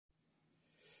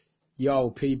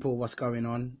Yo, people, what's going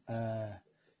on?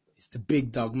 It's the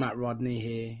big dog, Matt Rodney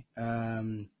here.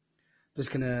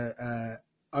 Just going to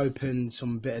open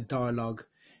some bit of dialogue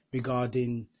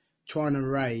regarding trying to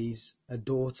raise a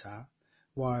daughter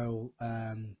while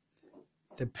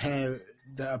the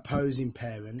opposing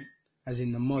parent, as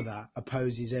in the mother,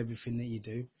 opposes everything that you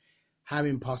do. How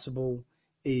impossible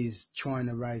is trying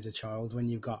to raise a child when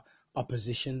you've got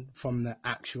opposition from the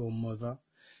actual mother?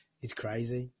 It's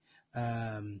crazy.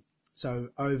 So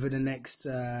over the next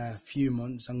few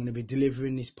months, I'm going to be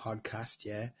delivering this podcast,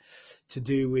 to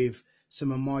do with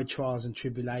some of my trials and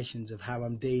tribulations of how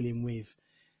I'm dealing with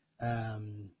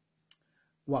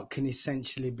what can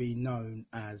essentially be known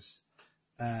as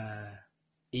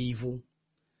evil.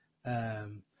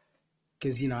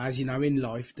 Because, as you know, in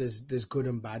life, there's good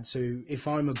and bad. So if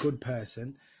I'm a good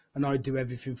person and I do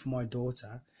everything for my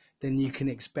daughter, then you can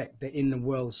expect that in the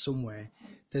world somewhere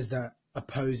there's that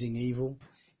opposing evil.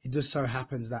 It just so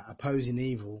happens that opposing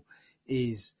evil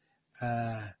is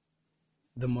the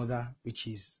mother, which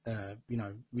is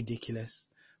ridiculous.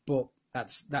 But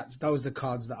those are the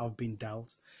cards that I've been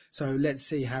dealt. So let's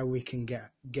see how we can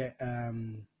get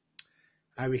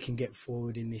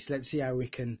forward in this. Let's see how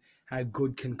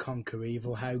good can conquer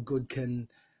evil. How good can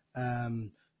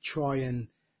try and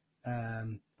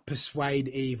persuade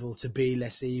evil to be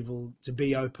less evil, to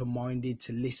be open-minded,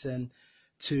 to listen,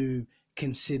 to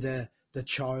consider the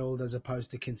child as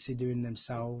opposed to considering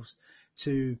themselves,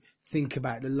 to think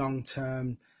about the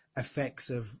long-term effects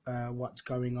of what's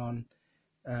going on,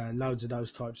 loads of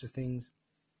those types of things.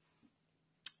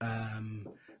 And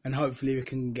hopefully we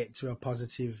can get to a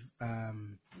positive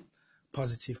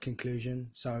conclusion.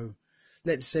 So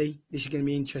let's see. This is going to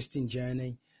be an interesting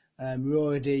journey. We're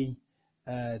already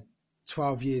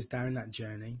 12 years down that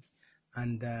journey,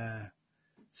 and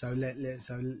so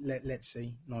let's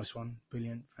see. Nice one,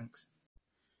 brilliant, thanks.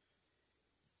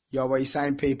 Yo, what are you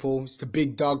saying, people? It's the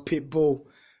big dog, Pitbull,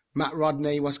 Matt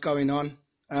Rodney. What's going on?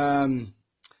 So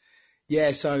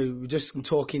we're just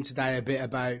talking today a bit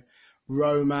about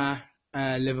Roma,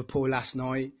 Liverpool last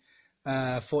night.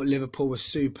 I thought Liverpool was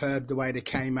superb the way they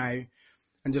came out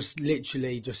and just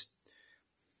literally just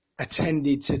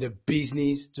attended to the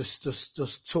business, just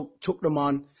took them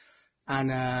on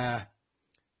and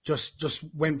just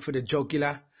went for the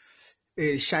jugular.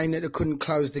 It's a shame that they couldn't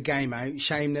close the game out.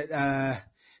 Shame that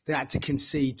they had to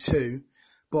concede two,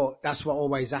 but that's what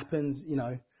always happens.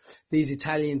 These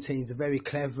Italian teams are very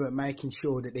clever at making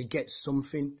sure that they get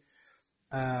something.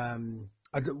 What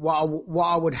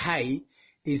I would hate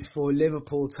is for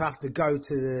Liverpool to have to go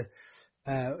to the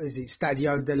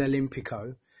Stadio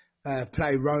dell'Olimpico,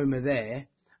 play Roma there,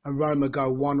 and Roma go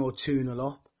 1 or 2-0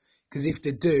 up. Because if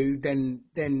they do, then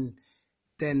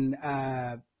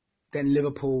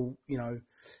Liverpool,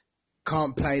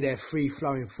 can't play their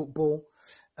free-flowing football.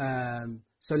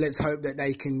 So let's hope that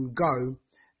they can go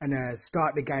and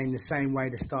start the game the same way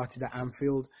they started at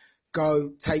Anfield.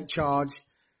 Go, take charge,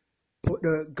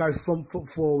 go front foot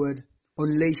forward,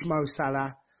 unleash Mo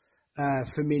Salah,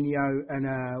 Firmino, and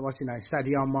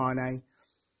Sadio Mane.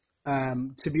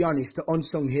 To be honest, the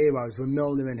unsung heroes were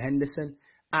Milner and Henderson.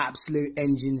 Absolute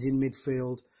engines in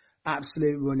midfield,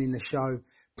 absolute running the show,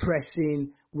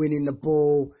 pressing, winning the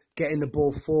ball, getting the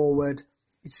ball forward.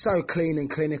 It's so clean and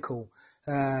clinical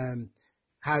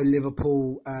how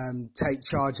Liverpool take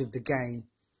charge of the game.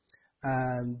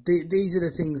 These are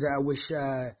the things that I wish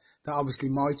that obviously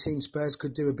my team, Spurs,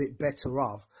 could do a bit better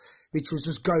of, which was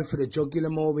just go for the jugular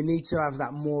more. We need to have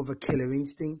that more of a killer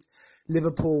instinct.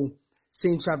 Liverpool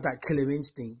seems to have that killer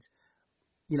instinct.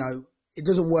 It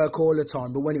doesn't work all the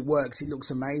time, but when it works, it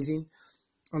looks amazing.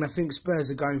 And I think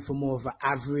Spurs are going for more of an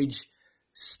average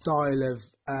style of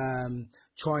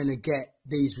trying to get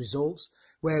these results.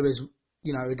 Whereas,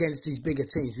 against these bigger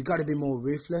teams, we've got to be more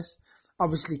ruthless.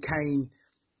 Obviously, Kane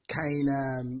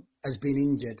has been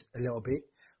injured a little bit,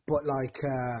 but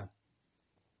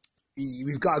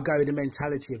we've got to go with the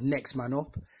mentality of next man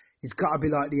up. It's got to be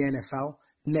like the NFL,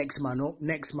 next man up,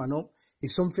 next man up.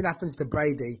 If something happens to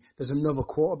Brady, there's another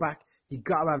quarterback. You've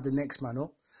got to have the next man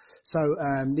up. So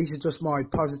these are just my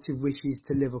positive wishes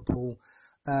to Liverpool.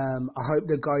 I hope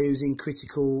the guy who's in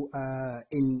critical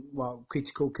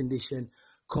condition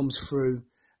comes through.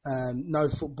 No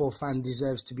football fan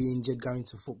deserves to be injured going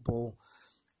to football.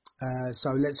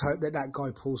 So let's hope that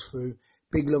guy pulls through.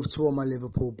 Big love to all my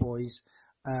Liverpool boys,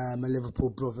 my Liverpool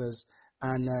brothers,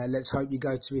 and let's hope you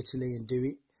go to Italy and do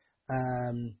it.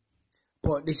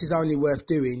 But this is only worth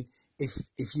doing if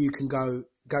you can go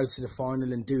to the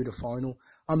final and do the final.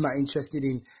 I'm not interested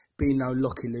in being no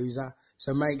lucky loser.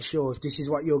 So make sure if this is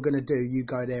what you're going to do, you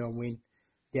go there and win.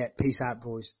 Yeah, peace out,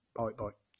 boys. Bye.